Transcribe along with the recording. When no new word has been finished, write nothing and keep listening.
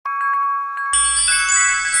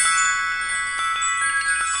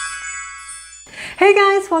Hey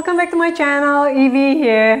guys, welcome back to my channel. Evie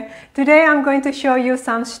here. Today I'm going to show you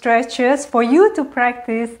some stretches for you to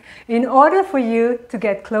practice in order for you to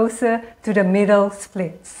get closer to the middle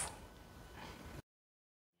splits.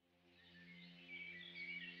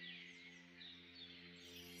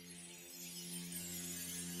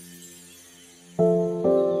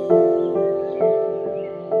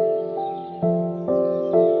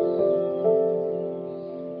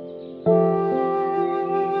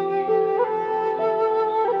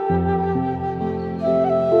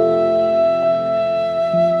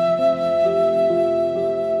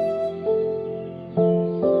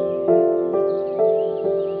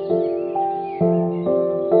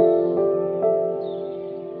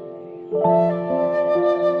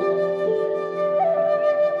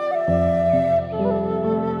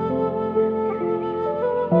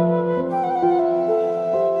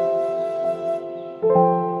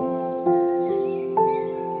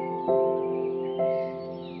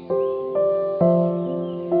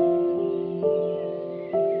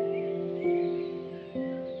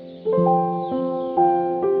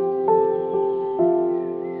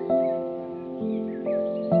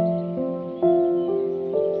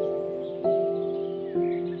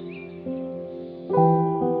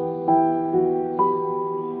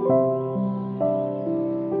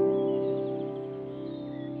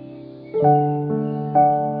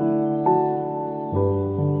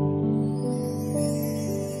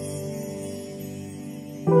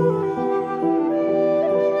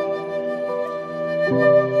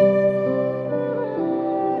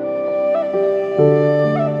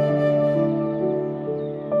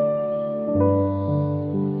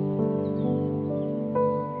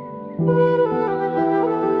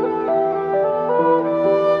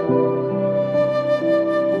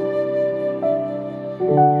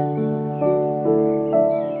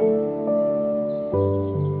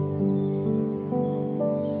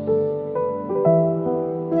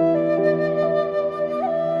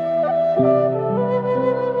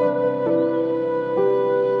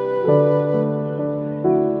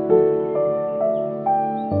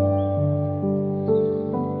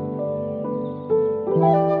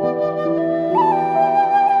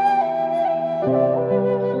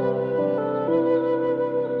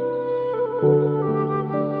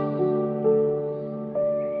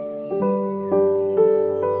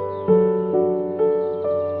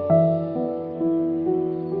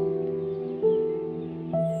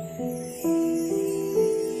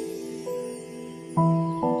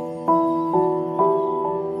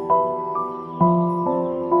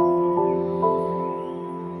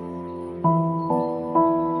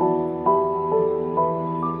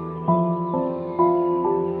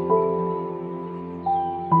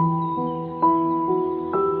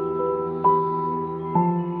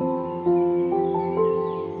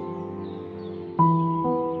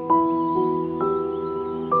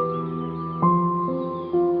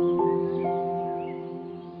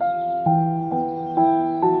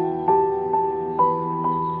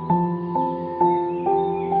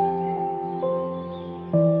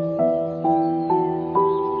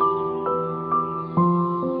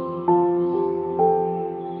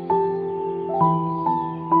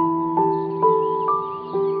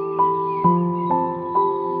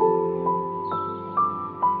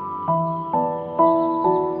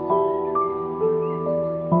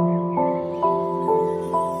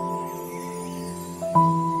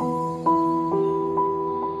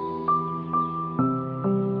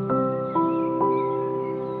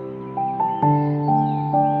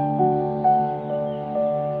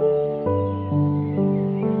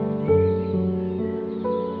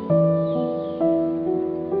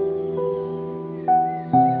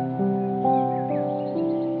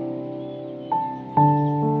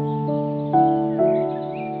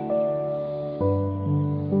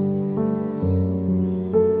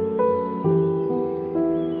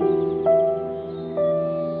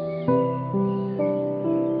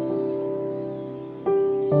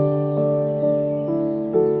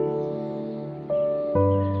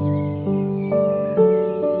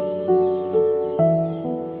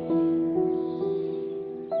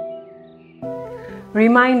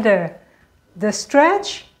 Reminder, the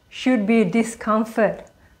stretch should be discomfort,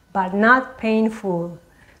 but not painful.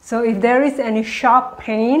 So if there is any sharp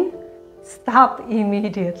pain, stop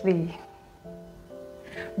immediately.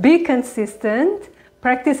 Be consistent,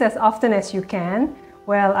 practice as often as you can.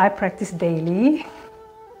 Well, I practice daily.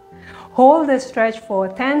 Hold the stretch for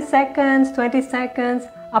 10 seconds, 20 seconds,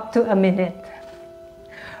 up to a minute.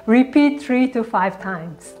 Repeat 3 to 5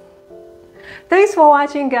 times. Thanks for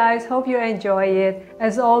watching, guys. Hope you enjoy it.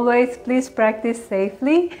 As always, please practice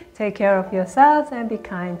safely, take care of yourselves, and be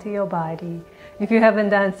kind to your body. If you haven't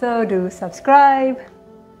done so, do subscribe.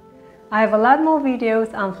 I have a lot more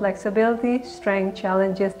videos on flexibility, strength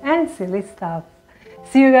challenges, and silly stuff.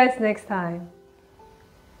 See you guys next time.